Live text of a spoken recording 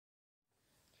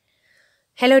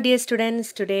Hello dear students,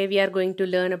 today we are going to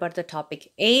learn about the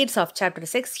topic AIDS of chapter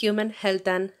 6, Human Health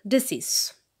and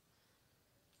Disease.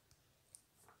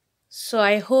 So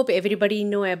I hope everybody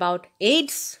know about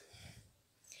AIDS,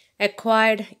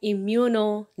 Acquired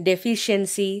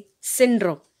Immunodeficiency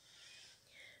Syndrome.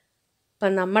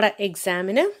 ഇപ്പം നമ്മുടെ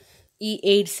എക്സാമിന് ഈ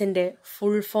എയ്ഡ്സിൻ്റെ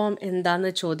full form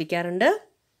എന്താണെന്ന് ചോദിക്കാറുണ്ട്.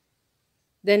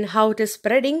 Then how it is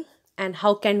spreading and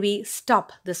how can we stop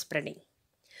the spreading.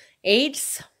 AIDS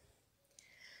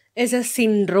is a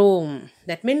syndrome.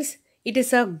 That means it is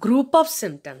a group of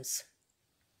symptoms.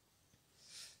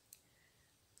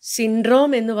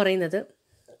 Syndrome എന്ന് പറയുന്നത്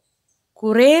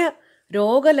കുറേ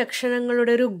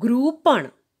രോഗലക്ഷണങ്ങളുടെ ഒരു ഗ്രൂപ്പാണ്.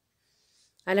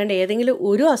 അല്ലാണ്ട് ഏതെങ്കിലും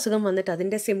ഒരു അസുഖം വന്നിട്ട്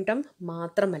അതിൻ്റെ സിംറ്റം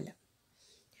മാത്രമല്ല.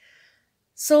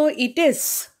 So it is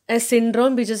a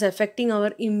syndrome which is affecting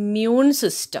our immune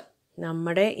system.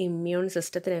 നമ്മുടെ ഇമ്മ്യൂൺ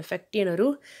സിസ്റ്റത്തിനെ എഫക്റ്റ് ചെയ്യുന്ന ഒരു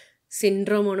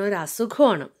സിൻഡ്രോമാണ്, ഒരു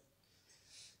അസുഖമാണ്.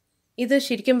 ഇത്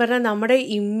ശരിക്കും പറഞ്ഞാൽ നമ്മുടെ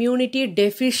ഇമ്മ്യൂണിറ്റി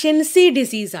ഡെഫിഷ്യൻസി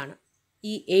ഡിസീസാണ്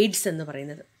ഈ എയ്ഡ്സ് എന്ന്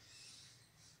പറയുന്നത്.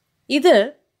 ഇത്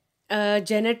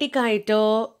ജനറ്റിക് ആയിട്ടോ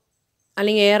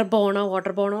അല്ലെങ്കിൽ എയർ ബോണോ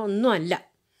വാട്ടർ ബോണോ ഒന്നും അല്ല.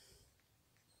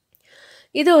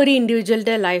 ഇത് ഒരു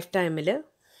ഇൻഡിവിജ്വലിൻ്റെ ലൈഫ് ടൈമിൽ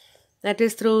that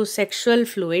is through sexual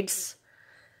fluids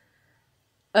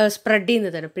spread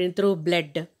ചെയ്യുന്നതാണ്, പിന്നെ ത്രൂ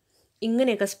ബ്ലഡ്,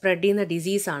 ഇങ്ങനെയൊക്കെ സ്പ്രെഡ് ചെയ്യുന്ന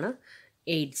ഡിസീസാണ്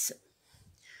എയ്ഡ്സ്.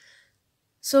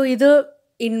 സോ ഇത്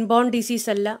ഇൻബോൺ ഡിസീസ്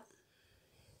അല്ല.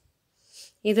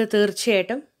 ഇത്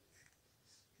തീർച്ചയായിട്ടും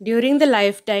ഡ്യൂറിങ് ദ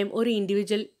ലൈഫ് ടൈം ഒരു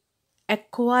ഇൻഡിവിജ്വൽ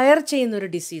അക്വയർ ചെയ്യുന്നൊരു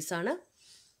ഡിസീസാണ്.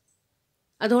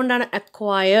 അതുകൊണ്ടാണ്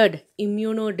അക്വയർഡ്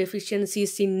ഇമ്മ്യൂണോ ഡെഫിഷ്യൻസി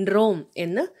സിൻഡ്രോം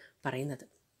എന്ന് പറയുന്നത്.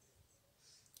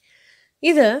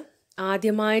 ഇത്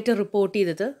ആദ്യമായിട്ട് റിപ്പോർട്ട്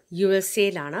ചെയ്തത്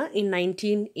USA-ലാണ് in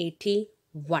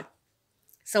 1981.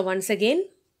 So once again,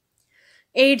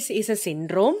 AIDS is a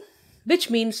syndrome, which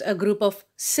means a group of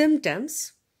symptoms,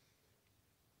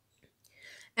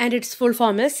 and its full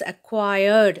form is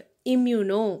Acquired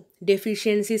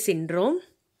Immunodeficiency Syndrome,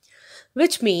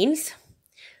 which means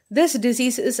this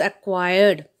disease is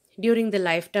acquired during the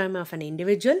lifetime of an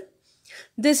individual.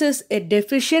 This is a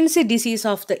deficiency disease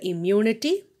of the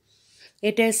immunity.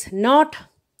 It is not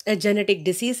a genetic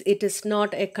disease. It is not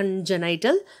a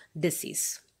congenital disease.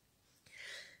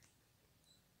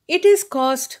 It is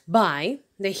caused by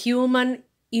the human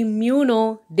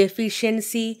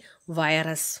immunodeficiency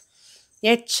virus.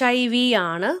 HIV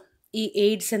ആണ് ഈ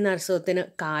AIDS എന്ന അസുഖത്തിന്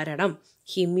കാരണം.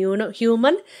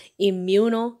 Human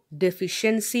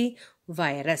immunodeficiency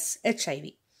virus, HIV.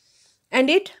 And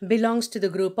it belongs to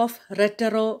the group of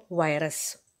retrovirus.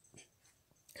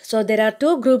 So there are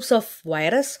two groups of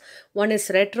virus. One is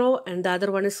retro and the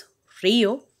other one is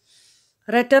reo.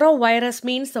 Retrovirus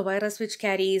means the virus which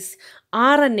carries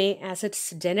RNA as its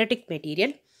genetic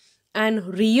material, and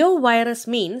reovirus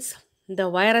means the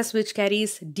virus which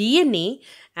carries DNA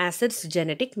as its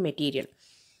genetic material.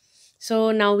 So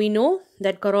now we know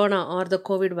that corona or the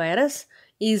COVID virus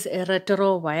is a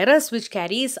retrovirus which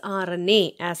carries RNA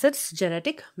as its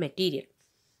genetic material.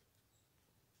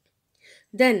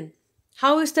 Then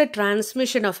how is the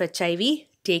transmission of HIV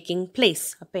taking place?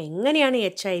 അപ്പോൾ എങ്ങനെയാണ്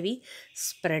HIV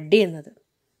spread ചെയ്യുന്നത്?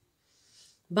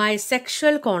 By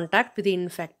sexual contact with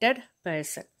infected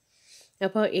person.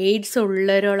 അപ്പോൾ AIDS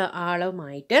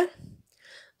ആളുമായിട്ട്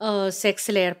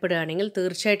സെക്സിൽ ഏർപ്പെടുകയാണെങ്കിൽ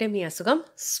തീർച്ചയായിട്ടും ഈ അസുഖം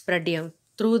spread ചെയ്യും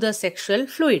through the sexual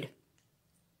fluid.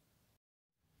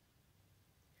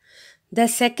 The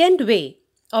second way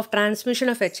of transmission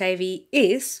of HIV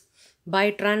is by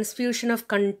transfusion of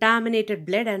contaminated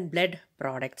blood and blood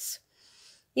products.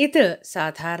 ഇത്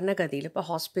സാധാരണഗതിയിൽ ഇപ്പോൾ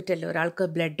ഹോസ്പിറ്റലിൽ ഒരാൾക്ക്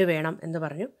ബ്ലഡ് വേണം എന്ന്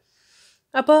പറഞ്ഞു,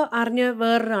 അപ്പോൾ അറിഞ്ഞ്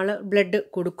വേറൊരാൾ ബ്ലഡ്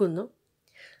കൊടുക്കുന്നു.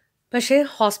 പക്ഷേ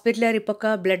ഹോസ്പിറ്റലുകാർ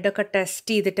ഇപ്പൊക്കെ ബ്ലഡൊക്കെ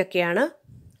ടെസ്റ്റ് ചെയ്തിട്ടൊക്കെയാണ്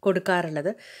കൊടുക്കാറുള്ളത്.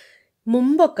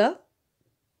 മുമ്പൊക്കെ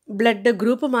ബ്ലഡ്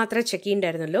ഗ്രൂപ്പ് മാത്രമേ ചെക്ക്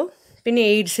ചെയ്യണ്ടായിരുന്നല്ലോ. പിന്നെ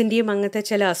എയ്ഡ്സിൻ്റെയും അങ്ങനത്തെ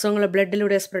ചില അസുഖങ്ങൾ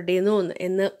ബ്ലഡിലൂടെ സ്പ്രെഡ് ചെയ്യുന്നു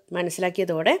എന്ന്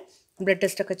മനസ്സിലാക്കിയതോടെ ബ്ലഡ്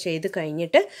ടെസ്റ്റൊക്കെ ചെയ്ത്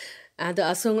കഴിഞ്ഞിട്ട് അത്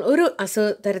ഒരു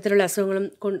തരത്തിലുള്ള അസുഖങ്ങളും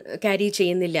ക്യാരി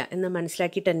ചെയ്യുന്നില്ല എന്ന്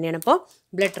മനസ്സിലാക്കിയിട്ട് തന്നെയാണ് ഇപ്പോൾ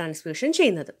ബ്ലഡ് ട്രാൻസ്ഫ്യൂഷൻ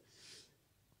ചെയ്യുന്നത്.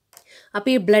 അപ്പോൾ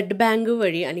ഈ ബ്ലഡ് ബാങ്ക്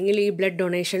വഴി അല്ലെങ്കിൽ ഈ ബ്ലഡ്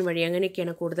ഡൊണേഷൻ വഴി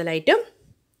അങ്ങനെയൊക്കെയാണ് കൂടുതലായിട്ടും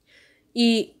ഈ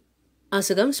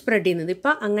അസുഖം സ്പ്രെഡ് ചെയ്യുന്നത്.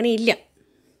 ഇപ്പം അങ്ങനെയില്ല.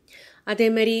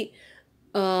 അതേമാതിരി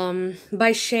ബൈ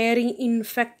ഷെയറിങ്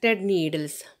ഇൻഫെക്റ്റഡ്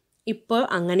നീഡിൽസ് ഇപ്പോൾ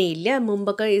അങ്ങനെയില്ല.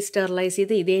 മുമ്പൊക്കെ ഈ സ്റ്റെറിലൈസ്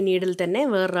ചെയ്ത് ഇതേ നീഡിൽ തന്നെ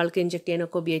വേറൊരാൾക്ക് ഇഞ്ചെക്ട്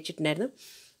ചെയ്യാനൊക്കെ ഉപയോഗിച്ചിട്ടുണ്ടായിരുന്നു.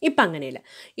 ഇപ്പം അങ്ങനെയില്ല.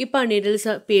 ഇപ്പം ആ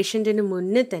നീഡിൽസ് പേഷ്യൻറ്റിന്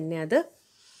മുന്നേ തന്നെ അത്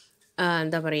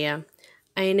എന്താ പറയുക,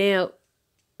 അതിനെ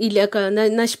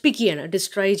നശിപ്പിക്കുകയാണ്,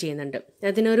 ഡിസ്ട്രോയ് ചെയ്യുന്നുണ്ട്.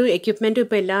 അതിനൊരു എക്യുപ്മെൻറ്റും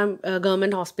ഇപ്പോൾ എല്ലാ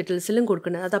ഗവൺമെൻറ് ഹോസ്പിറ്റൽസിലും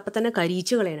കൊടുക്കുന്നത്. അത് അപ്പം തന്നെ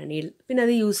കരിയിച്ച് കളയണം നീഡിൽ, പിന്നെ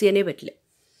അത് യൂസ് ചെയ്യാനേ പറ്റില്ല.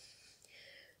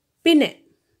 പിന്നെ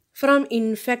from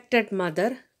infected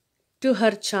mother to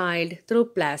her child through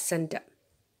placenta.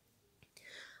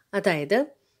 അതായത്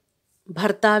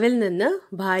ഭർത്താവിൽ നിന്ന്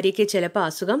ഭാര്യയ്ക്ക് ചിലപ്പോൾ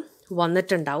അസുഖം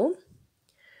വന്നിട്ടുണ്ടാവും.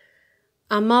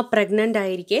 അമ്മ പ്രഗ്നൻ്റ്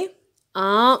ആയിരിക്കെ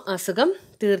ആ അസുഖം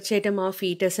തീർച്ചയായിട്ടും ആ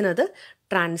ഫീറ്റസിനത്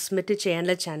ട്രാൻസ്മിറ്റ്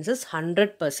ചെയ്യാനുള്ള ചാൻസസ്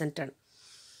 100% ആണ്.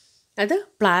 അത്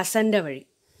പ്ലാസൻ്റ വഴി.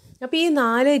 അപ്പോൾ ഈ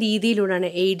 4 രീതിയിലൂടെയാണ്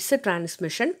എയ്ഡ്സ്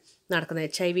ട്രാൻസ്മിഷൻ നടക്കുന്നത്,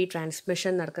 HIV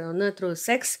ട്രാൻസ്മിഷൻ നടക്കുന്നത്. ഒന്ന് ത്രൂ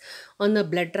സെക്സ്, ഒന്ന്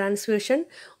ബ്ലഡ് ട്രാൻസ്ഫ്യൂഷൻ,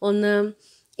 ഒന്ന്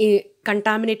ഈ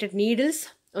കണ്ടാമിനേറ്റഡ് നീഡിൽസ്,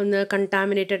 ഒന്ന്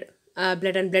contaminated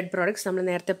blood and blood products, നമ്മൾ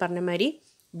നേരത്തെ പറഞ്ഞ മാതിരി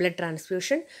ബ്ലഡ്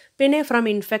ട്രാൻസ്ഫ്യൂഷൻ, പിന്നെ from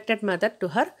infected mother to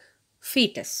her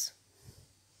foetus.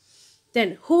 Then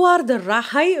who are the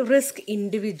high risk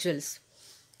individuals,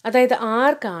 അതായത്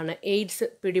ആർക്കാണ് എയ്ഡ്സ്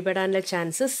പിടിപെടാനുള്ള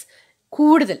ചാൻസസ്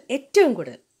കൂടുതൽ, ഏറ്റവും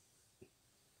കൂടുതൽ?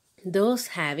 Those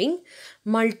having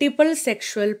multiple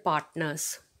sexual partners,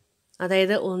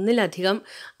 അതായത് ഒന്നിലധികം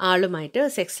ആളുമായിട്ട്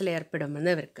സെക്സിൽ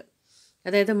ഏർപ്പെടുമെന്നവർക്ക്,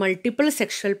 അതായത് മൾട്ടിപ്പിൾ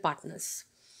സെക്ഷുവൽ പാർട്ട്നേഴ്സ്.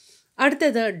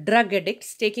 അടുത്തത് drug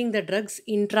addicts taking the drugs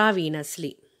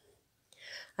ഇൻട്രാവീനസ്ലി,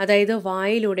 അതായത്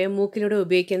വായിലൂടെ മൂക്കിലൂടെ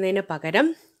ഉപയോഗിക്കുന്നതിന് പകരം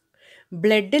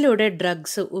ബ്ലഡിലൂടെ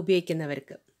ഡ്രഗ്സ്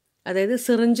ഉപയോഗിക്കുന്നവർക്ക്, അതായത്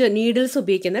സിറിഞ്ച് നീഡിൽസ്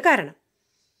ഉപയോഗിക്കുന്ന കാരണം.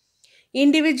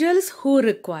 Individuals who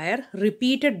require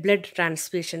repeated blood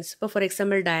transfusions, ഇപ്പോൾ ഫോർ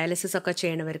എക്സാമ്പിൾ ഡയാലിസിസ് ഒക്കെ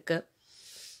ചെയ്യണവർക്ക്,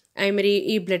 അതുമാതിരി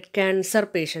ഈ ബ്ലഡ് ക്യാൻസർ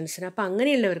പേഷ്യൻസിന്, അപ്പോൾ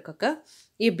അങ്ങനെയുള്ളവർക്കൊക്കെ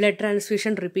ഈ ബ്ലഡ്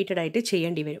ട്രാൻസ്ഫ്യൂഷൻ റിപ്പീറ്റഡ് ആയിട്ട്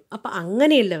ചെയ്യേണ്ടി വരും. അപ്പോൾ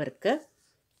അങ്ങനെയുള്ളവർക്ക്.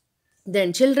 Then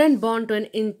children bone to N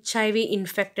HIV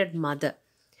infected mother,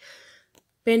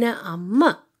 പിന്നെ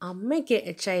അമ്മയ്ക്ക്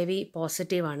HIV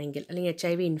പോസിറ്റീവ് ആണെങ്കിൽ അല്ലെങ്കിൽ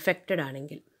HIV ഇൻഫെക്റ്റഡ്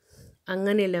ആണെങ്കിൽ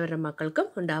അങ്ങനെയുള്ളവരുടെ മക്കൾക്കും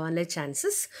ഉണ്ടാവാനുള്ള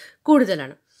ചാൻസസ്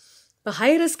കൂടുതലാണ്. ഇപ്പോൾ high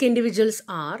risk individuals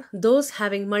are those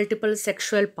having multiple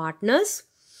sexual partners,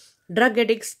 drug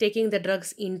addicts taking the drugs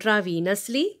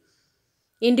intravenously,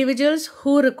 individuals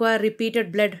who require repeated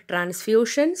blood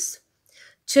transfusions,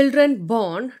 children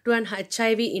born to an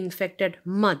HIV infected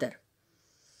mother.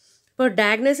 For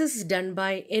diagnosis is done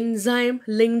by enzyme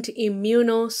linked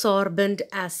immunosorbent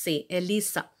assay,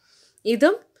 ELISA.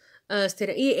 ഇതും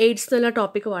ഈ AIDS എന്നുള്ള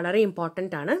topic വളരെ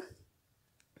important ആണ്.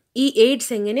 ഈ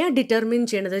AIDS എങ്ങനെയാണ് determine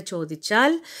ചെയ്യണത്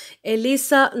ചോദിച്ചാൽ Elisa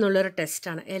എന്നുള്ളൊരു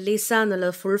ടെസ്റ്റാണ്. എലീസ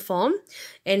എന്നുള്ളത് full form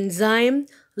enzyme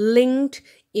linked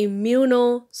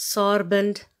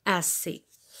ഇമ്മ്യൂണോസോർബൻറ്റ് ആസേ.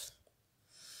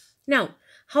 Now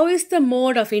how is the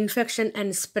mode of infection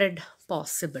and spread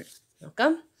possible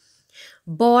നോക്കാം.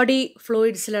 ബോഡി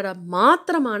ഫ്ലൂയിഡ്സിലൂടെ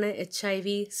മാത്രമാണ് HIV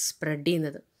സ്പ്രെഡ്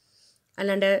ചെയ്യുന്നത്,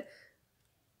 അല്ലാണ്ട്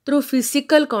ത്രൂ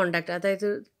ഫിസിക്കൽ കോണ്ടാക്ട്, അതായത്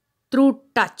ത്രൂ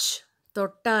ടച്ച്,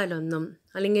 തൊട്ടാലൊന്നും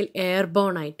അല്ലെങ്കിൽ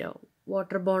എയർബോൺ ആയിട്ടോ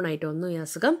വാട്ടർ ബോൺ ആയിട്ടോ ഒന്നും ഈ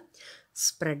അസുഖം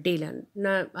സ്പ്രെഡ് ചെയ്യില്ല.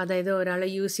 അതായത് ഒരാൾ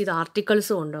യൂസ് ചെയ്ത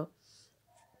ആർട്ടിക്കിൾസ് കൊണ്ടോ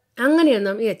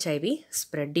അങ്ങനെയൊന്നും ഈ HIV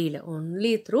സ്പ്രെഡ് ചെയ്യില്ല,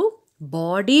 only through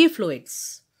body fluids.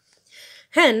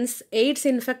 Hence AIDS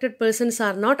infected persons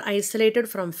are not isolated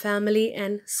from family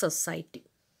and society.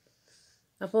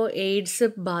 അപ്പോൾ എയ്ഡ്സ്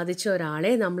ബാധിച്ച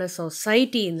ഒരാളെ നമ്മൾ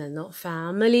സൊസൈറ്റിയിൽ നിന്നോ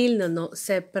ഫാമിലിയിൽ നിന്നോ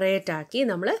സെപ്പറേറ്റ് ആക്കി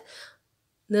നമ്മൾ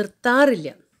നിർത്താറില്ല.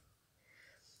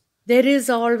 There is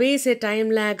always a time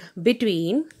lag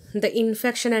between the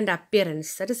infection and appearance,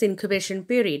 that is incubation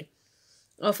period,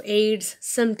 of AIDS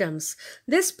symptoms.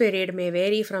 This period may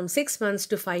vary from 6 months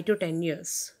to 5 to 10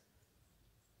 years.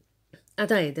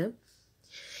 അതായത്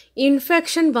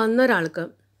ഇൻഫെക്ഷൻ വന്ന ഒരാൾക്ക്,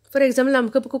 ഫോർ എക്സാമ്പിൾ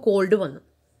നമുക്കിപ്പോൾ called വന്നു,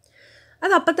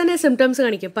 അത് അപ്പം തന്നെ symptoms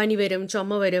കാണിക്കും. പനി വരും,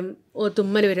 ചുമ വരും,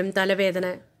 തുമ്മൽ വരും, തലവേദന,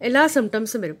 എല്ലാ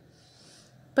സിംറ്റംസും വരും.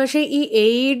 പക്ഷേ ഈ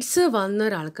എയ്ഡ്സ് വന്ന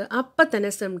ഒരാൾക്ക് അപ്പം തന്നെ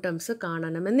സിംറ്റംസ്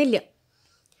കാണണമെന്നില്ല,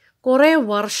 കുറേ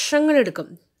വർഷങ്ങളെടുക്കും.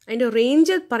 അതിൻ്റെ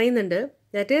റേഞ്ച് പറയുന്നുണ്ട്,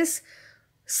 that is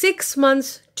 6 months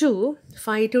to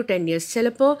 5 to 10 years.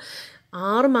 ചിലപ്പോൾ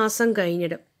 6 മാസം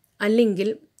കഴിഞ്ഞിട്ട്, അല്ലെങ്കിൽ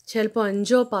ചിലപ്പോൾ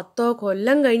 5-10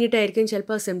 കൊല്ലം കഴിഞ്ഞിട്ടായിരിക്കും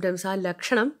ചിലപ്പോൾ സിംറ്റംസ്, ആ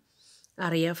ലക്ഷണം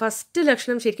അറിയുക. ഫസ്റ്റ്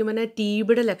ലക്ഷണം ശരിക്കും പറഞ്ഞാൽ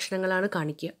TBയുടെ ലക്ഷണങ്ങളാണ്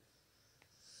കാണിക്കുക.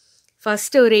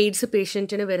 ഫസ്റ്റ് ഒരു എയ്ഡ്സ്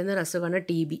പേഷ്യൻറ്റിന് വരുന്നൊരു അസുഖമാണ്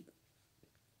TB,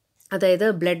 അതായത്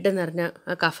ബ്ലഡ് നിറഞ്ഞ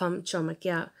കഫം,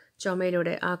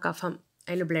 ചുമയിലൂടെ ആ കഫം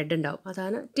അതിൽ ബ്ലഡ് ഉണ്ടാവും,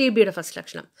 അതാണ് TBയുടെ ഫസ്റ്റ്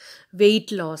ലക്ഷണം.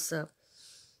 വെയ്റ്റ് ലോസ്,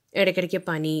 ഇടയ്ക്കിടയ്ക്ക്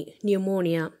പനി,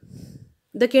 ന്യൂമോണിയ,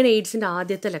 ഇതൊക്കെയാണ് എയ്ഡ്സിൻ്റെ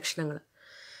ആദ്യത്തെ ലക്ഷണങ്ങൾ.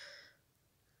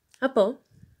 അപ്പോൾ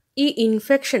ഈ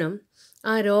ഇൻഫെക്ഷനും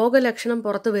ആ രോഗലക്ഷണം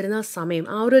പുറത്ത് വരുന്ന സമയം,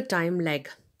 ആ ഒരു ടൈം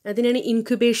ലാഗ്, അതിനാണ്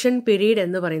ഇൻക്യുബേഷൻ പീരീഡ്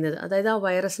എന്ന് പറയുന്നത്. അതായത് ആ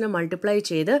വൈറസിനെ മൾട്ടിപ്ലൈ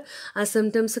ചെയ്ത് ആ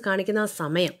സിംറ്റംസ് കാണിക്കുന്ന ആ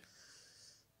സമയം.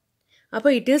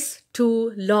 അപ്പോൾ it is to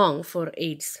long four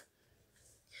AIDS.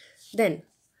 Then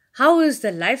how is the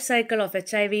life cycle of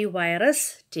HIV virus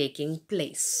taking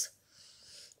place?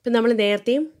 ഇപ്പം നമ്മൾ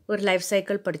നേരത്തെയും ഒരു ലൈഫ്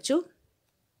സൈക്കിൾ പഠിച്ചു,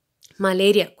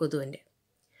 മലേറിയ കൊതുവിൻ്റെ.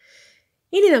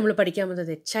 ഇനി നമ്മൾ പഠിക്കാൻ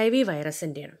പോകുന്നത് HIV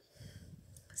വൈറസിൻ്റെയാണ്.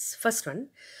 First one,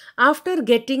 after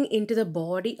getting in to the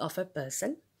body of A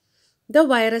person, the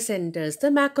virus enters the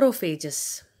macrophages.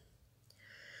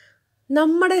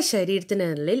 നമ്മുടെ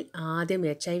ശരീരത്തിനുള്ളിൽ ആദ്യം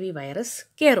HIV വൈറസ്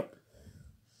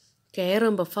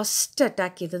കയറുമ്പോൾ ഫസ്റ്റ്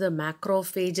അറ്റാക്ക് ചെയ്തത്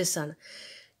മാക്രോഫേജസ് ആണ്.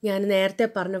 ഞാൻ നേരത്തെ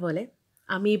പറഞ്ഞ പോലെ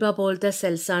അമീബ പോലത്തെ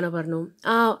സെൽസാണ് പറഞ്ഞു.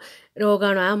 ആ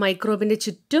രോഗമാണ് ആ മൈക്രോബിൻ്റെ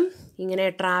ചുറ്റും ഇങ്ങനെ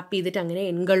ട്രാപ്പ് ചെയ്തിട്ട് അങ്ങനെ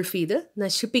എൻഗൾഫ് ചെയ്ത്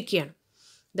നശിപ്പിക്കുകയാണ്.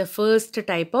 The first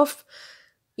type of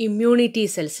immunity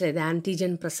cells, ഇത്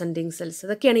ആൻറ്റിജൻ പ്രസൻറ്റിങ് സെൽസ്,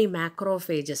 അതൊക്കെയാണ് ഈ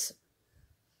macrophages.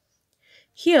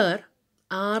 Here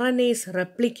RNA is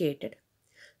replicated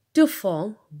to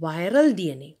form viral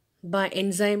DNA by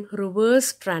enzyme reverse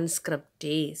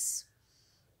transcriptase.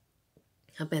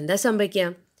 അപ്പോൾ എന്താ സംഭവിക്കുക?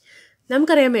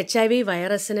 നമുക്കറിയാം HIV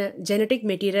വൈറസിന് ജനറ്റിക്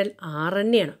മെറ്റീരിയൽ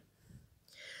RNA ആണ്.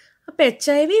 അപ്പോൾ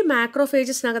HIV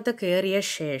മാക്രോഫേജസിനകത്ത് കയറിയ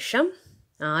ശേഷം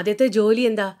ആദ്യത്തെ ജോലി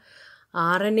എന്താ?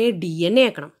 RNA DNA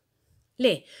ആക്കണം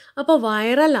അല്ലേ? അപ്പോൾ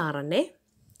വൈറൽ RNA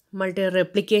മൾട്ടി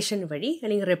റെപ്ലിക്കേഷൻ വഴി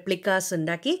അല്ലെങ്കിൽ റെപ്ലിക്കാസ്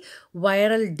ഉണ്ടാക്കി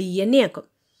വൈറൽ DNA ആക്കും.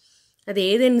 അത്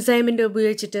ഏത് എൻസൈമിൻ്റെ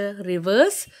ഉപയോഗിച്ചിട്ട്?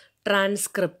 Reverse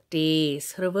transcriptase.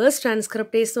 റിവേഴ്സ്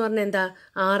ട്രാൻസ്ക്രിപ്റ്റേസ് എന്ന് പറഞ്ഞാൽ എന്താ?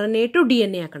 RNA to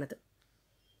DNA ആക്കണത്.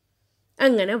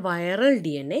 അങ്ങനെ വൈറൽ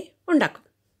DNA ഉണ്ടാക്കും.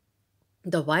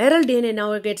 The viral DNA now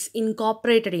gets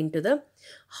incorporated into the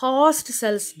host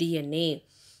cell's DNA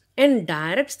and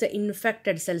directs the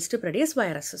infected cells to produce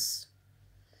viruses.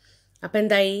 അപ്പം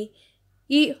എന്തായി?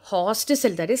 ഈ ഹോസ്റ്റ്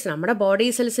സെൽ, ദാറ്റ് ഈസ് നമ്മുടെ body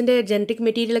സെൽസിൻ്റെ genetic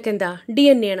മെറ്റീരിയലൊക്കെ എന്താ?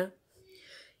 DNA ആണ്.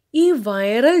 ഈ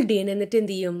viral DNA എന്നിട്ട്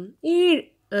എന്ത് ചെയ്യും? ഈ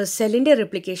സെല്ലിൻ്റെ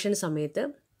റെപ്ലിക്കേഷൻ സമയത്ത്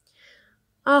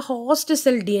ആ ഹോസ്റ്റ്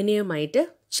സെൽ DNAയുമായിട്ട്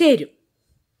ചേരും.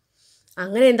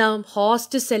 അങ്ങനെ എന്താവും?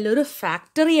 ഹോസ്റ്റ് സെൽ ഒരു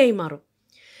ഫാക്ടറിയായി മാറും.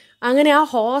 അങ്ങനെ ആ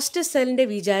ഹോസ്റ്റ് സെല്ലിൻ്റെ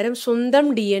വിചാരം സ്വന്തം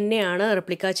DNA ആണ്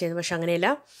റെപ്ലിക്ക ചെയ്യുന്നത്. പക്ഷെ അങ്ങനെയല്ല.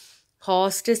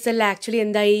 ഹോസ്റ്റ് സെൽ ആക്ച്വലി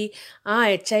എന്തായി? ആ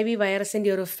HIV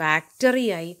വൈറസിൻ്റെ ഒരു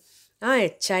ഫാക്ടറിയായി. ആ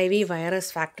HIV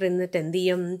വൈറസ് ഫാക്ടറി എന്നിട്ട് എന്ത്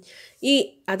ചെയ്യും?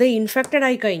 അത് ഇൻഫെക്റ്റഡ്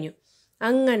ആയി കഴിഞ്ഞു.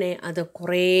 അങ്ങനെ അത്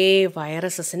കുറേ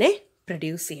വൈറസസിനെ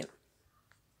പ്രൊഡ്യൂസ് ചെയ്യും.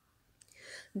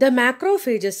 The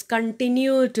macrophages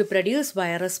continue to produce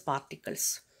virus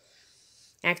particles.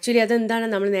 Actually അതെന്താണ്?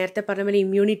 നമ്മൾ നേരത്തെ പറഞ്ഞ പോലെ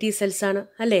ഇമ്മ്യൂണിറ്റി സെൽസാണ്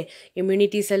അല്ലേ?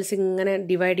 ഇമ്മ്യൂണിറ്റി സെൽസ് ഇങ്ങനെ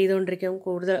ഡിവൈഡ് ചെയ്തുകൊണ്ടിരിക്കും.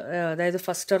 കൂടുതൽ അതായത്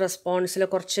ഫസ്റ്റ് റെസ്പോൺസിൽ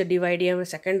കുറച്ച് ഡിവൈഡ് ചെയ്യാം,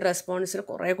 സെക്കൻഡ് റെസ്പോൺസിൽ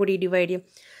കുറേ കൂടി ഡിവൈഡ് ചെയ്യും.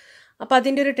 അപ്പോൾ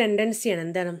അതിൻ്റെ ഒരു ടെൻഡൻസിയാണ്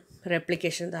എന്താണ്?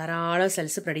 റെപ്ലിക്കേഷൻ. ധാരാളം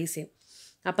സെൽസ് പ്രൊഡ്യൂസ് ചെയ്യും.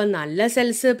 അപ്പം നല്ല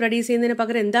സെൽസ് പ്രൊഡ്യൂസ് ചെയ്യുന്നതിന്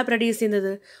പകരം എന്താ പ്രൊഡ്യൂസ്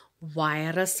ചെയ്യുന്നത്?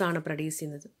 വൈറസാണ് പ്രൊഡ്യൂസ്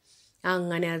ചെയ്യുന്നത്.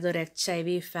 അങ്ങനെ അതൊരു HIV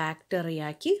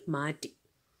ഫാക്ടറിയാക്കി മാറ്റി.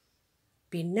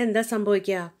 പിന്നെന്താ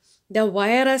സംഭവിക്കുക? The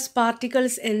virus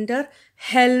particles enter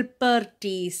helper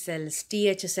T cells,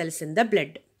 TH cells in the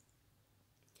blood.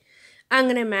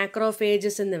 അങ്ങനെ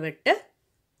മാക്രോഫേജസ് എന്ന് വിട്ട്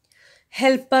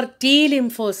ഹെൽപ്പർ T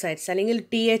ലിംഫോസൈറ്റ്സ് അല്ലെങ്കിൽ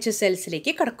TH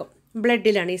സെൽസിലേക്ക് കടക്കും.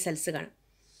 ബ്ലഡിലാണ് ഈ സെൽസ് കാണും.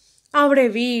 അവിടെ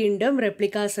വീണ്ടും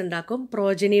റെപ്ലിക്കാസ് ഉണ്ടാക്കും,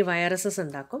 പ്രോജനി വൈറസസ്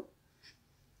ഉണ്ടാക്കും.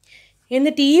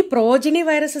 എന്നിട്ട് ഈ പ്രോജനി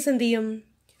വൈറസസ് എന്ത് ചെയ്യും?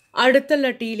 അടുത്തുള്ള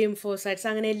T ലിംഫോസൈറ്റ്സ്,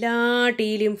 അങ്ങനെ എല്ലാ T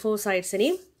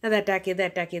ലിംഫോസൈറ്റ്സിനെയും അത് അറ്റാക്ക്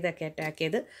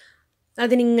ചെയ്ത്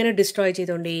അതിനിങ്ങനെ ഡിസ്ട്രോയ്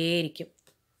ചെയ്തുകൊണ്ടേയിരിക്കും.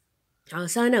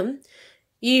 അവസാനം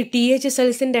ഈ TH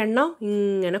സെൽസിൻ്റെ എണ്ണം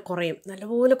ഇങ്ങനെ കുറയും,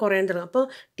 നല്ലപോലെ കുറയാൻ തുടങ്ങും. അപ്പോൾ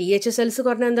TH സെൽസ്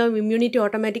കുറഞ്ഞാൽ എന്താവും? ഇമ്മ്യൂണിറ്റി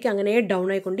ഓട്ടോമാറ്റിക് അങ്ങനെ down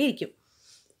ആയിക്കൊണ്ടേയിരിക്കും.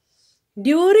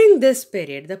 During this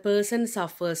period, the person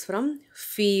suffers from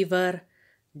fever,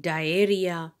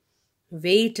 diarrhea,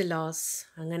 weight loss.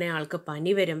 അങ്ങനെ ആൾക്ക്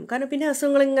പനി വരും. കാരണം പിന്നെ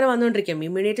അസുഖങ്ങൾ ഇങ്ങനെ വന്നുകൊണ്ടിരിക്കും.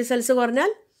 ഇമ്മ്യൂണിറ്റി സെൽസ്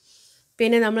കുറഞ്ഞാൽ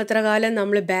പിന്നെ നമ്മൾ എത്ര കാലം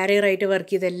നമ്മൾ ബാരിയറായിട്ട്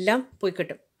വർക്ക് ചെയ്തെല്ലാം പോയി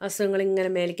കിട്ടും. അസുഖങ്ങൾ ഇങ്ങനെ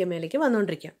മേലേക്ക്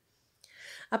വന്നുകൊണ്ടിരിക്കാം.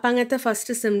 അപ്പം അങ്ങനത്തെ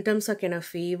ഫസ്റ്റ് സിംറ്റംസ് ഒക്കെയാണ്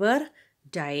ഫീവർ,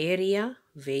 ഡയേറിയ,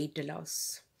 വെയിറ്റ് ലോസ്.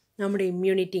 നമ്മുടെ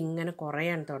ഇമ്മ്യൂണിറ്റി ഇങ്ങനെ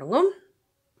കുറയാൻ തുടങ്ങും.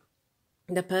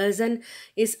 The person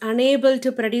is unable to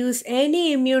produce any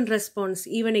immune response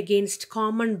even against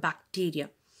common bacteria.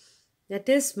 That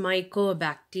is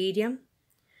mycobacterium,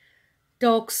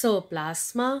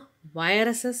 toxoplasma,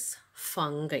 viruses,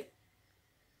 fungi.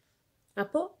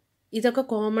 അപ്പോൾ ഇതൊക്കെ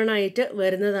കോമൺ ആയിട്ട്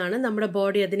വരുന്നതാണ്. നമ്മുടെ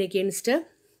ബോഡി അതിന് എഗെയിൻസ്റ്റ്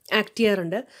ആക്ട്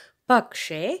ചെയ്യാറുണ്ട്.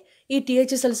 പക്ഷേ ഈ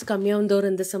TH സെൽസ് കമ്മിയാവും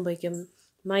തോറും എന്ത് സംഭവിക്കും?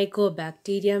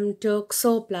 മൈക്കോബാക്ടീരിയം,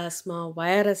 ടോക്സോപ്ലാസ്മ,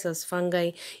 വൈറസസ്, ഫംഗൈ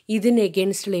ഇതിന്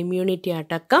എഗെയിൻസ്റ്റുള്ള ഇമ്മ്യൂണിറ്റി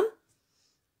അടക്കം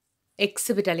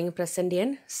എക്സിബിറ്റ് അല്ലെങ്കിൽ പ്രസൻറ്റ് ചെയ്യാൻ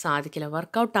സാധിക്കില്ല,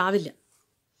 വർക്കൗട്ട് ആവില്ല.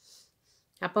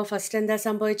 അപ്പോൾ ഫസ്റ്റ് എന്താ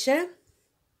സംഭവിച്ചത്?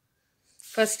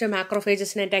 ഫസ്റ്റ്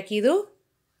മാക്രോഫേജസിനെ അറ്റാക്ക് ചെയ്തു.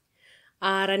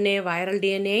 RNA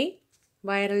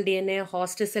viral DNA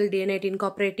host cell DNA ആയിട്ട്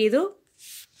ഇൻകോപ്പറേറ്റ് ചെയ്തു.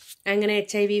 അങ്ങനെ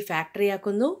HIV ഫാക്ടറി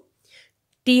ആക്കുന്നു.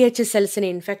 TH സെൽസിനെ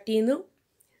ഇൻഫെക്റ്റ് ചെയ്യുന്നു.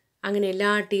 അങ്ങനെ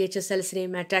എല്ലാ TH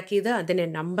സെൽസിനെയും അറ്റാക്ക് ചെയ്ത് അതിൻ്റെ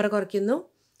നമ്പർ കുറയ്ക്കുന്നു.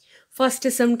 ഫസ്റ്റ്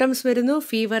സിംറ്റംസ് വരുന്നു,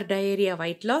 fever, diarrhoea,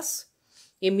 weight loss.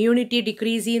 Immunity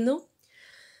decrease ചെയ്യുന്നു.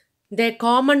 ദ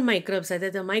കോമൺ മൈക്രോബ്സ്,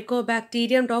 അതായത്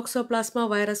മൈക്കോബാക്ടീരിയം, ടോക്സോപ്ലാസ്മ,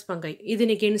 വൈറസ്, ഫംഗൈ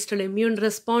ഇതിന് അഗെയിൻസ്റ്റുള്ള immune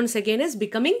response again is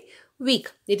becoming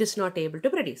week. It is not able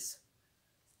to produce.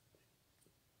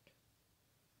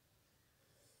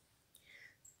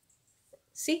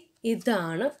 C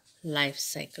ഇതാണ് life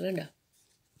cycle ഉണ്ട്.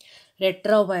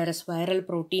 Retro virus viral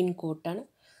protein കോട്ടാണ്.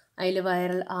 അതിൽ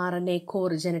viral RNA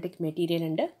core genetic material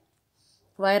ഉണ്ട്.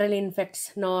 Viral infects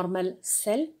normal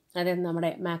cell, അതായത്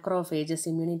നമ്മുടെ macrophages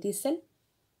immunity cell.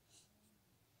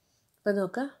 ഇപ്പം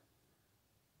നോക്കുക,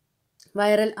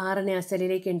 viral RNA ആ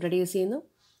സെല്ലിലേക്ക് introduce ചെയ്യുന്നു.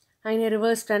 അതിനെ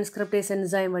റിവേഴ്സ് ട്രാൻസ്ക്രിപ്റ്റേസ്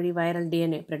എൻസൈം വഴി വൈറൽ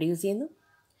DNA പ്രൊഡ്യൂസ് ചെയ്യുന്നു.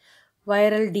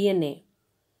 Viral DNA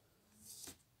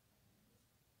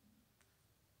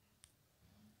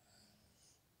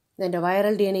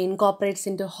viral DNA incorporates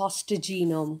in to host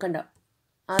genome. കണ്ടോ,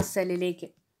 ആ സെല്ലിലേക്ക്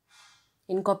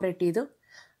ഇൻകോപ്പറേറ്റ് ചെയ്തു.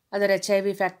 അതൊരു HIV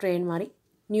ഫാക്ടറി ആയി മാറി.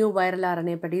 ന്യൂ വൈറൽ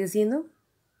RNA പ്രൊഡ്യൂസ് ചെയ്യുന്നു.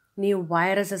 New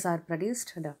viruses are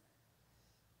produced. കണ്ടോ,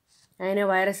 അങ്ങനെ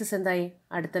വൈറസസ് എന്തായി,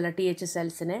 അടുത്തുള്ള TH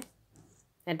സെൽസിനെ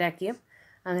അറ്റാക്ക് ചെയ്യും.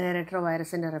 അങ്ങനെ റെട്രോ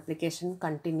വൈറസിൻ്റെ replication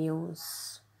continuous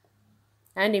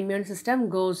and immune system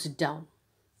goes down.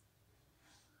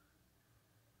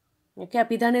 Okay,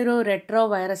 അപ്പോൾ ഇതാണ് ഒരു റെട്രോ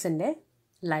വൈറസിൻ്റെ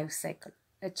life cycle,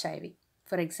 HIV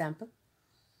for example.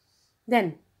 Then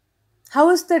how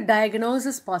is the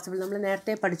diagnosis possible? നമ്മൾ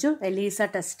നേരത്തെ പഠിച്ചു, എലീസ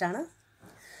ടെസ്റ്റാണ്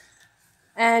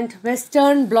ആൻഡ്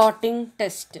വെസ്റ്റേൺ ബ്ലോട്ടിംഗ്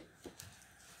ടെസ്റ്റ്.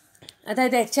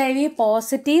 അതായത് HIV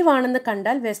പോസിറ്റീവ് ആണെന്ന്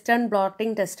കണ്ടാൽ വെസ്റ്റേൺ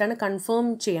ബ്ലോട്ടിംഗ് ടെസ്റ്റാണ് കൺഫേം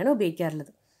ചെയ്യാൻ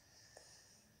ഉപയോഗിക്കാറുള്ളത്.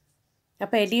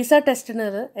 അപ്പോൾ എലീസ ടെസ്റ്റ്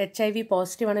എന്നത് HIV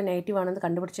പോസിറ്റീവ് ആണ് നെഗറ്റീവ് ആണെന്ന്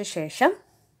കണ്ടുപിടിച്ച ശേഷം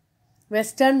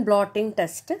വെസ്റ്റേൺ ബ്ലോട്ടിംഗ്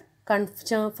ടെസ്റ്റ്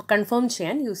കൺഫേം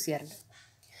ചെയ്യാൻ യൂസ് ചെയ്യാറുണ്ട്.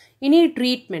 ഇനി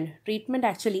ട്രീറ്റ്മെൻറ്റ്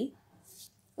ആക്ച്വലി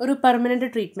ഒരു പെർമനൻ്റ്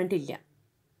ട്രീറ്റ്മെൻറ്റ് ഇല്ല.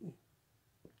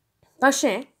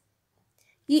 പക്ഷേ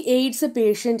ഈ എയ്ഡ്സ്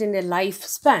പേഷ്യൻറ്റിൻ്റെ ലൈഫ്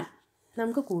സ്പാൻ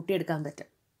നമുക്ക് കൂട്ടിയെടുക്കാൻ പറ്റും.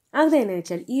 അതെന്നു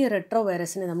വെച്ചാൽ ഈ റെട്രോ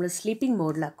വൈറസിനെ നമ്മൾ സ്ലീപ്പിംഗ്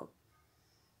മോഡിലാക്കും.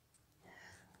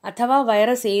 അഥവാ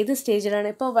വൈറസ് ഏത് സ്റ്റേജിലാണ്,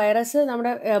 ഇപ്പോൾ വൈറസ്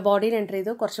നമ്മുടെ ബോഡിയിൽ എൻ്റർ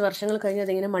ചെയ്തു, കുറച്ച് വർഷങ്ങൾ കഴിഞ്ഞു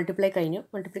അതിങ്ങനെ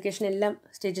മൾട്ടിപ്ലിക്കേഷൻ എല്ലാ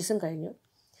സ്റ്റേജസും കഴിഞ്ഞു.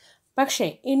 പക്ഷേ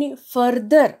ഇനി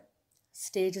ഫർദർ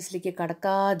സ്റ്റേജസിലേക്ക്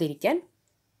കടക്കാതിരിക്കാൻ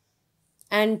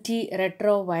ആൻറ്റി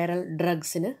റെട്രോ വൈറൽ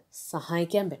ഡ്രഗ്സിന്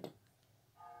സഹായിക്കാൻ പറ്റും.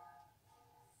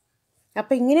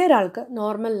 അപ്പോൾ ഇങ്ങനെ ഒരാൾക്ക്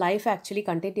നോർമൽ ലൈഫ് ആക്ച്വലി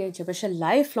കണ്ടിന്യൂ ചെയ്യാൻ പറ്റും. പക്ഷേ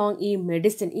ലൈഫ് ലോങ് ഈ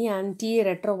മെഡിസിൻ, ഈ anti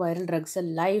retro viral drugs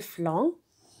life long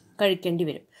കഴിക്കേണ്ടി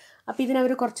വരും. അപ്പോൾ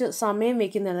ഇതിനവർ കുറച്ച് സമയം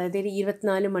വയ്ക്കുന്നത്, അതായത്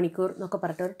 24 മണിക്കൂർ എന്നൊക്കെ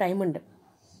പറഞ്ഞിട്ട് ഒരു ടൈമുണ്ട്.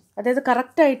 അതായത്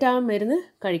കറക്റ്റായിട്ട് ആ മരുന്ന്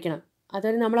കഴിക്കണം.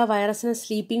 അതായത് നമ്മൾ ആ വൈറസിനെ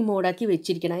സ്ലീപ്പിംഗ് മോഡാക്കി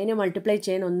വെച്ചിരിക്കണം. അതിനെ മൾട്ടിപ്ലൈ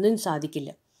ചെയ്യാൻ ഒന്നും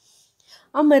സാധിക്കില്ല.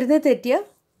 ആ മരുന്ന് തെറ്റിയാൽ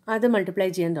അത് മൾട്ടിപ്ലൈ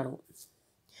ചെയ്യാൻ തുടങ്ങും.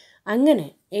 അങ്ങനെ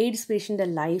എയ്ഡ്സ് പേഷ്യൻ്റെ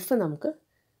ലൈഫ് നമുക്ക്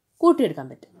കൂട്ടിയെടുക്കാൻ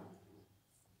പറ്റും.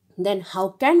 Then how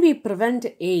can we prevent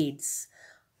AIDS?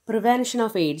 Prevention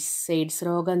of AIDS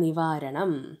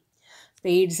രോഗനിവാരണം.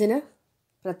 എയ്ഡ്സിന്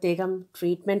പ്രത്യേകം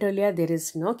ട്രീറ്റ്മെൻറ്റ് ഇല്ല, there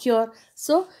is no cure.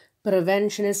 So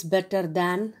prevention is better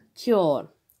than cure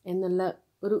എന്നുള്ള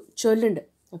ഒരു ചൊല്ലുണ്ട്.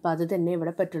 അപ്പോൾ അത് തന്നെ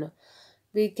ഇവിടെ പറ്റുള്ളൂ.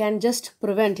 We can just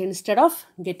prevent instead of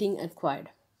getting acquired.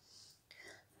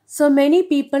 So many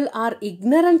people are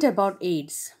ignorant about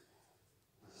AIDS.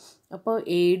 അപ്പോൾ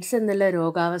എയ്ഡ്സ് എന്നുള്ള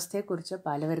രോഗാവസ്ഥയെക്കുറിച്ച്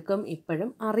പലവർക്കും ഇപ്പോഴും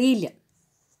അറിയില്ല.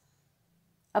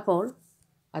 അപ്പോൾ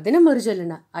അതിനും ഒരു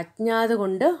ചൊല്ലുണ്ട്, അജ്ഞാത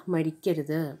കൊണ്ട്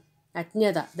മരിക്കരുത്.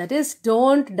 അജ്ഞത, that is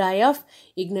don't dye of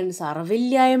ignorance.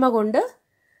 അറിവില്ലായ്മ കൊണ്ട്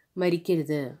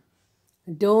മരിക്കരുത്.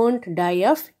 Don't dye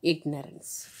of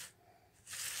ignorance.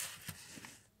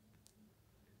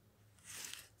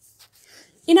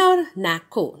 In our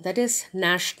NACO, that is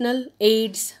National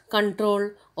AIDS Control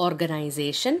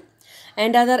Organization,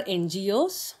 and other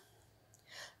NGOs,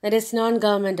 that is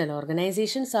non-governmental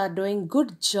organizations, are doing good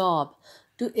job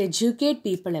to educate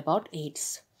people about AIDS.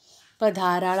 ഇപ്പോൾ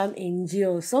ധാരാളം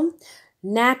NGOസും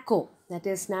NACO, that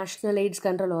is National AIDS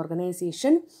Control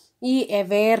Organization, ഈ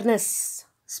awareness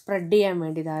spread ചെയ്യാൻ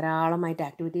വേണ്ടി ധാരാളമായിട്ട്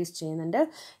activities ചെയ്യുന്നുണ്ട്.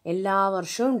 എല്ലാ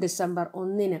വർഷവും December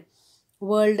 1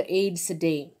 world AIDS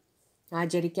day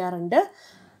ആചരിക്കാറുണ്ട്.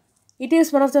 It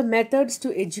is one of the methods to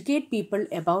educate people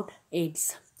about AIDS.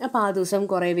 അപ്പോൾ ആ ദിവസം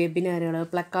കുറേ വെബിനാറുകൾ,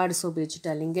 പ്ലക്കാർഡ്സ് ഉപയോഗിച്ചിട്ട്,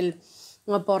 അല്ലെങ്കിൽ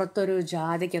പുറത്തൊരു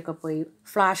ജാഥയ്ക്കൊക്കെ പോയി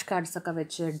ഫ്ലാഷ് കാർഡ്സൊക്കെ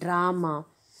വെച്ച് drama,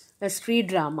 street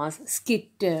dramas,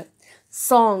 skit,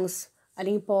 songs,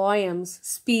 അല്ലെങ്കിൽ പോയംസ്,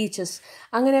 സ്പീച്ചസ്,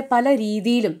 അങ്ങനെ പല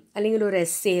രീതിയിലും, അല്ലെങ്കിൽ ഒരു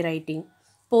എസ്സേ റൈറ്റിംഗ്,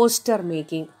 പോസ്റ്റർ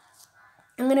മേക്കിംഗ്,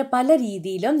 അങ്ങനെ പല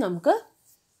രീതിയിലും നമുക്ക്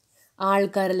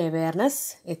ആൾക്കാരിൽ അവെയർനെസ്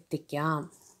എത്തിക്കാം.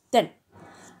 Then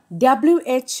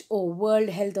WHO,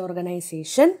 world health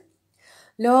organisation,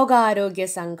 ലോകാരോഗ്യ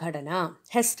സംഘടന,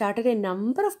 has started a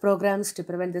number of programs to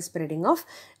prevent the spreading of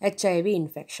HIV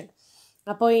infection.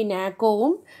 അപ്പോൾ ഈ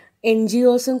നാക്കോവും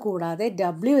NGOസും കൂടാതെ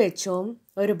WHO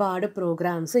ഒരുപാട്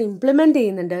പ്രോഗ്രാംസ് ഇംപ്ലിമെൻ്റ്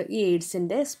ചെയ്യുന്നുണ്ട് ഈ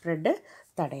എയ്ഡ്സിൻ്റെ സ്പ്രെഡ്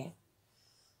തടയാൻ.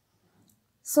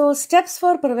 So steps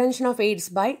four prevention of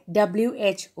AIDS by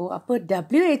WHO. അപ്പോൾ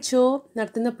WHO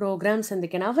നടത്തുന്ന പ്രോഗ്രാംസ്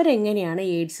എന്തൊക്കെയാണ്, അവരെങ്ങനെയാണ്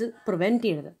എയ്ഡ്സ് പ്രിവെൻറ്റ്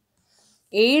ചെയ്യുന്നത്?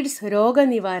 എയ്ഡ്സ്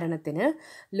രോഗനിവാരണത്തിന്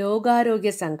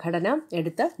ലോകാരോഗ്യ സംഘടന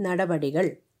എടുത്ത നടപടികൾ.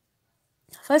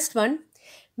 First one,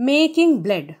 making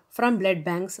blood from blood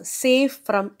banks safe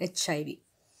from HIV.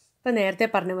 ഇപ്പോൾ നേരത്തെ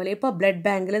പറഞ്ഞ പോലെ ഇപ്പോൾ ബ്ലഡ്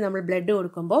ബാങ്കിൽ നമ്മൾ ബ്ലഡ്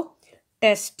കൊടുക്കുമ്പോൾ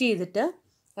ടെസ്റ്റ് ചെയ്തിട്ട്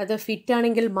അത്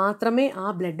ഫിറ്റാണെങ്കിൽ മാത്രമേ ആ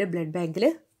ബ്ലഡ് ബാങ്കിൽ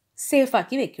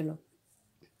സേഫാക്കി വെക്കുള്ളൂ,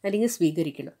 അല്ലെങ്കിൽ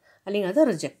സ്വീകരിക്കുള്ളൂ, അല്ലെങ്കിൽ അത്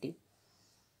റിജക്റ്റ് ചെയ്യും.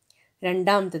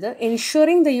 രണ്ടാമത്തത്,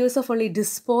 ensuring the use of only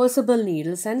disposable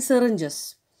needles and syringes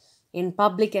in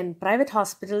public and private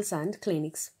hospitals and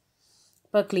clinics.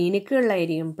 ഇപ്പോൾ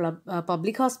ക്ലിനിക്കുകളിലായിരിക്കും,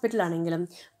 പബ്ലിക് ഹോസ്പിറ്റലാണെങ്കിലും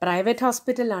പ്രൈവറ്റ്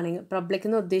ഹോസ്പിറ്റലാണെങ്കിലും, പബ്ലിക്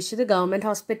എന്ന് ഉദ്ദേശിച്ചത് ഗവൺമെൻറ്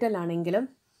ഹോസ്പിറ്റലാണെങ്കിലും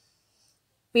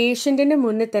പേഷ്യൻറ്റിൻ്റെ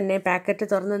മുന്നിൽ തന്നെ പാക്കറ്റ്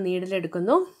തുറന്ന്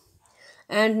നീഡിലെടുക്കുന്നു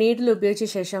ആൻഡ് നീഡിൽ ഉപയോഗിച്ച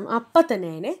ശേഷം അപ്പം തന്നെ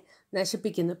അതിനെ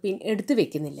നശിപ്പിക്കുന്നു, പിന്നെ എടുത്തു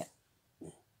വെക്കുന്നില്ല.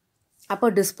 അപ്പോൾ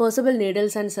ഡിസ്പോസിബിൾ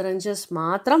നീഡിൽസ് ആൻഡ് സിറിഞ്ചസ്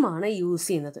മാത്രമാണ് യൂസ്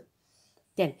ചെയ്യുന്നത്.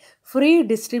 10, ഫ്രീ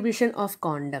ഡിസ്ട്രിബ്യൂഷൻ ഓഫ്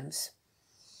കോണ്ടംസ്.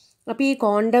 അപ്പോൾ ഈ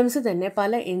കോണ്ടംസ് തന്നെ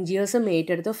പല NGOസും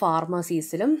ഏറ്റെടുത്ത്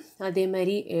ഫാർമസീസിലും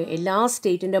അതേമാതിരി എല്ലാ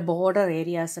സ്റ്റേറ്റിൻ്റെ ബോർഡർ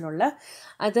ഏരിയാസിലുള്ള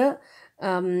അത്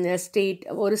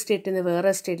ഒരു സ്റ്റേറ്റിൽ നിന്ന്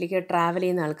വേറെ സ്റ്റേറ്റിലേക്ക് ട്രാവൽ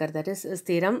ചെയ്യുന്ന ആൾക്കാർ, ദാറ്റ് ഇസ്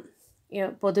സ്ഥിരം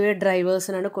പൊതുവെ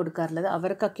ഡ്രൈവേഴ്സിനാണ് കൊടുക്കാറുള്ളത്,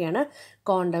 അവർക്കൊക്കെയാണ്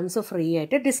കോണ്ടംസ് ഫ്രീ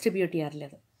ആയിട്ട് ഡിസ്ട്രിബ്യൂട്ട്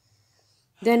ചെയ്യാറുള്ളത്.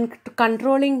 ദെൻ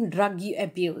കൺട്രോളിങ് ഡ്രഗ്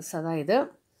അബ്യൂസ്, അതായത്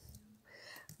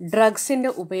ഡ്രഗ്സിൻ്റെ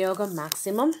ഉപയോഗം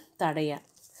മാക്സിമം തടയുക.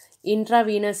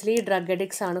 ഇൻട്രാവീനസ്ലി ഡ്രഗ്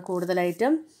അഡിക്ട്സ് ആണ്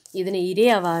കൂടുതലായിട്ടും ഇതിന്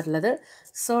ഇരയാവാറുള്ളത്.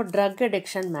 സോ ഡ്രഗ്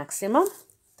അഡിക്ഷൻ മാക്സിമം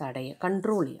തടയുക,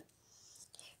 കൺട്രോൾ ചെയ്യുക.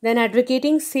 Then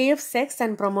advocating safe sex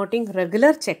and promoting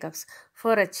regular check-ups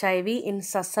four HIV in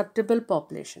susceptible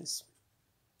populations.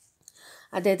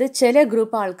 അതായത് ചില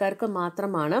ഗ്രൂപ്പ് ആൾക്കാർക്ക്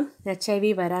മാത്രമാണ് HIV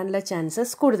വരാനുള്ള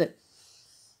ചാൻസസ് കൂടുതൽ.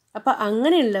 അപ്പോൾ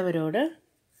അങ്ങനെയുള്ളവരോട്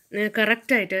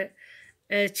കറക്റ്റായിട്ട്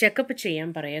ചെക്കപ്പ് ചെയ്യാൻ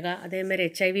പറയുക. അതേമാതിരി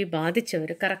HIV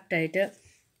ബാധിച്ചവർ കറക്റ്റായിട്ട്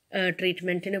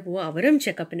ട്രീറ്റ്മെൻറ്റിന് പോവുക, അവരും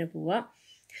ചെക്കപ്പിന് പോവുക.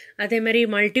 അതേമാതിരി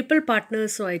മൾട്ടിപ്പിൾ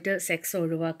പാർട്ട്നേഴ്സുമായിട്ട് സെക്സ്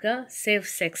ഒഴിവാക്കുക,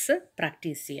 സേഫ് സെക്സ്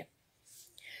പ്രാക്ടീസ് ചെയ്യുക.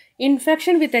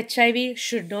 Infection with HIV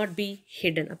should not be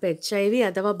hidden. അപ്പോൾ HIV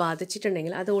അഥവാ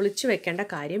ബാധിച്ചിട്ടുണ്ടെങ്കിൽ അത് ഒളിച്ചു വെക്കേണ്ട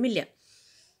കാര്യമില്ല.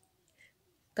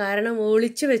 കാരണം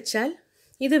ഒളിച്ചു വെച്ചാൽ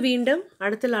ഇത് വീണ്ടും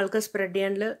അടുത്തുള്ള ആൾക്ക് സ്പ്രെഡ്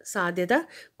ചെയ്യാനുള്ള സാധ്യത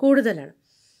കൂടുതലാണ്.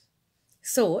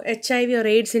 So HIV or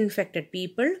AIDS infected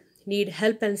people need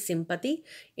help and sympathy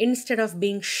instead of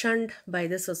being shunned by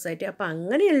the society. അപ്പോൾ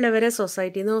അങ്ങനെയുള്ളവരെ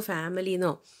സൊസൈറ്റിന്നോ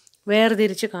ഫാമിലിന്നോ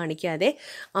വേർതിരിച്ച് കാണിക്കാതെ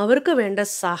അവർക്ക് വേണ്ട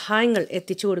സഹായങ്ങൾ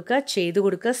എത്തിച്ചു കൊടുക്കുക, ചെയ്തു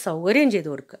കൊടുക്കുക, സൗകര്യം ചെയ്തു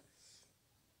കൊടുക്കുക.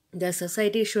 The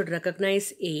society should recognize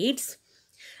AIDS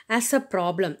as a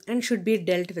problem and should be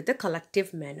dealt with a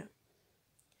collective manner.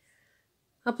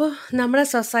 അപ്പോൾ നമ്മുടെ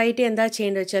സൊസൈറ്റി എന്താ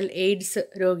ചെയ്യേണ്ടത് വെച്ചാൽ എയ്ഡ്സ്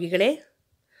രോഗികളെ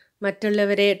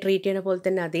മറ്റുള്ളവരെ ട്രീറ്റ് ചെയ്യുന്ന പോലെ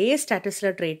തന്നെ അതേ സ്റ്റാറ്റസിൽ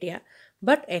ട്രീറ്റ് ചെയ്യുക,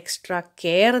 ബട്ട് എക്സ്ട്രാ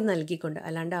കെയർ നൽകിക്കൊണ്ട്,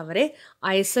 അല്ലാണ്ട് അവരെ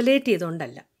ഐസൊലേറ്റ്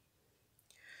ചെയ്തുകൊണ്ടല്ല.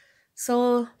 സോ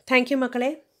താങ്ക് യു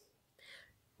മക്കളെ.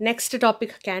 Next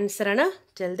topic ക്യാൻസറാണ്.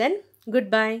 Till then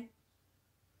good bye.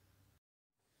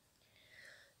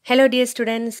 Hello dear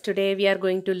students, today we are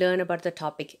going to learn about the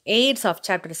topic AIDS of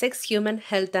chapter 6, Human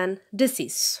Health and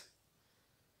Disease.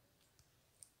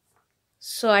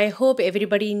 So I hope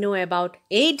everybody know about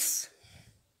AIDS,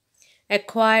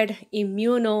 acquired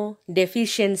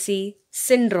immunodeficiency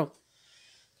syndrome.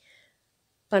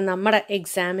 ഇപ്പം നമ്മുടെ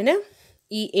എക്സാമിന്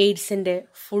ഈ എയ്ഡ്സിൻ്റെ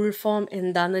full form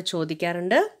എന്താണെന്ന്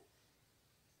ചോദിക്കാറുണ്ട്.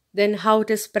 Then how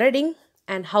it is spreading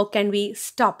and how can we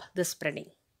stop the spreading.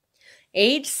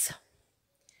 AIDS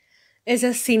is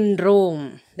a syndrome.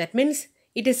 That means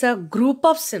it is a group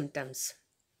of symptoms.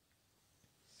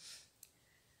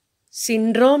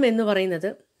 Syndrome എന്ന് പറയുന്നത്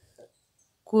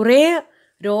കുറേ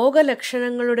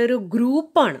രോഗലക്ഷണങ്ങളുടെ ഒരു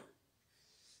ഗ്രൂപ്പാണ്,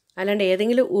 അല്ലാണ്ട്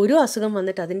ഏതെങ്കിലും ഒരു അസുഖം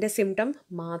വന്നിട്ട് അതിൻ്റെ സിംറ്റം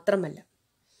മാത്രമല്ല.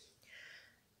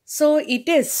 So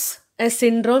it is A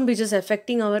syndrome which is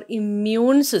affecting our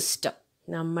immune system.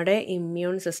 നമ്മുടെ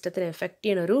ഇമ്മ്യൂൺ സിസ്റ്റത്തിനെ എഫക്റ്റ്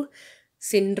ചെയ്യുന്ന ഒരു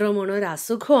സിൻഡ്രോമാണ്, ഒരു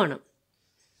അസുഖമാണ്.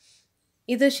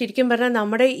 ഇത് ശരിക്കും പറഞ്ഞാൽ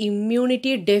നമ്മുടെ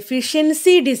ഇമ്മ്യൂണിറ്റി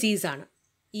ഡെഫിഷ്യൻസി ഡിസീസാണ്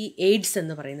ഈ എയ്ഡ്സ്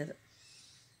എന്ന് പറയുന്നത്.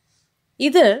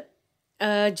 ഇത്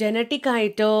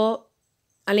ജനറ്റിക്കായിട്ടോ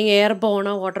അല്ലെങ്കിൽ എയർ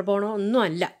ബോണോ വാട്ടർ ബോണോ ഒന്നും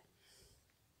അല്ല.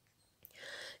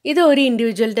 ഇത് ഒരു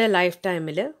ഇൻഡിവിജ്വലിൻ്റെ ലൈഫ്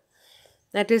ടൈമിൽ,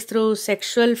 that is through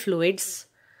sexual fluids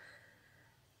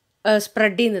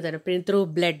spread ചെയ്യുന്നതാണ്, പിന്നെ ത്രൂ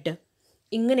ബ്ലഡ്,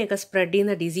 ഇങ്ങനെയൊക്കെ സ്പ്രെഡ്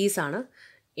ചെയ്യുന്ന ഡിസീസാണ്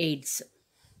എയ്ഡ്സ്.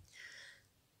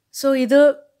 സോ ഇത്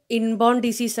ഇൻബോൺ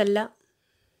ഡിസീസ് അല്ല.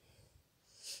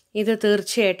 ഇത്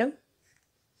തീർച്ചയായിട്ടും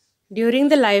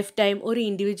ഡ്യൂറിങ് ദ ലൈഫ് ടൈം ഒരു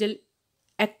ഇൻഡിവിജ്വൽ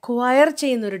അക്വയർ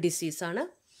ചെയ്യുന്നൊരു ഡിസീസാണ്.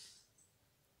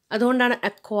 അതുകൊണ്ടാണ്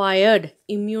അക്വയർഡ്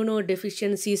ഇമ്മ്യൂണോ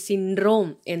ഡെഫിഷ്യൻസി സിൻഡ്രോം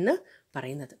എന്ന്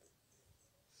പറയുന്നത്.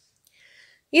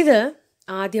 ഇത്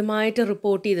ആദ്യമായിട്ട്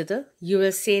റിപ്പോർട്ട് ചെയ്തത്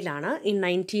USA in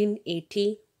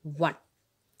 1981.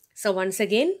 So once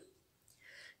again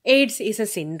AIDS is a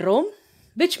syndrome,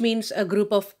 which means a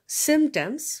group of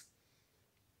symptoms,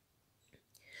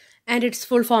 and its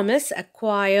full form is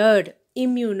acquired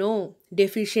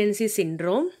immunodeficiency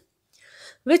syndrome,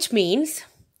 which means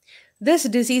this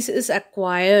disease is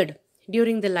acquired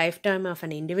during the lifetime of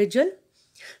an individual.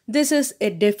 This is a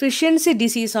deficiency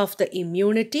disease of the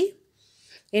immunity.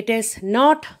 It is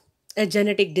not a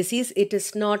genetic disease, it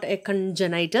is not a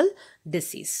congenital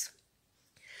disease.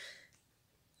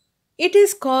 It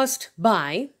is caused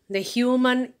by the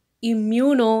human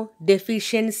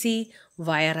immunodeficiency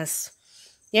virus.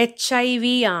 HIV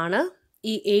ആണ്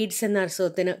ഈ AIDS എന്ന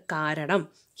അസുഖത്തിന് കാരണം.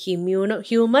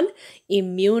 Human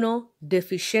immuno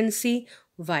deficiency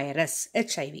virus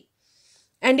HIV.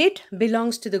 And it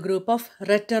belongs to the group of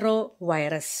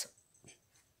retrovirus.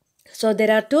 So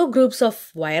there are two groups of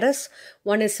virus.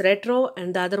 One is retro and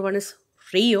the other one is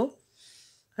reo.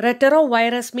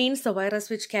 Retrovirus means the virus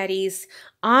which carries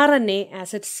RNA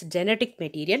as its genetic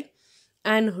material,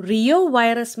 and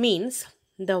reovirus means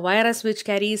the virus which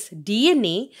carries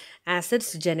DNA as its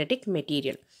genetic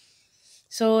material.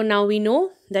 So now we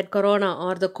know that corona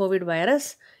or the COVID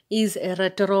virus is a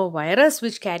retrovirus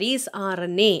which carries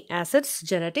RNA as its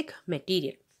genetic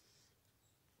material.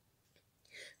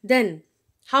 Then,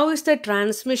 how is the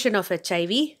transmission of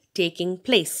HIV taking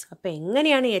place? അപ്പോൾ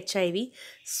എങ്ങനെയാണ് HIV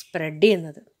spread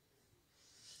ചെയ്യുന്നത്?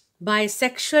 By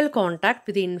sexual contact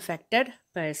with the infected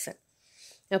person.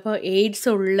 അപ്പോൾ AIDS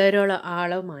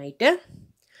ആളുമായിട്ട്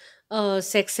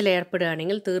സെക്സിൽ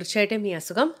ഏർപ്പെടുകയാണെങ്കിൽ തീർച്ചയായിട്ടും ഈ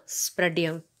അസുഖം spread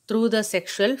ചെയ്യും through the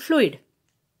sexual fluid.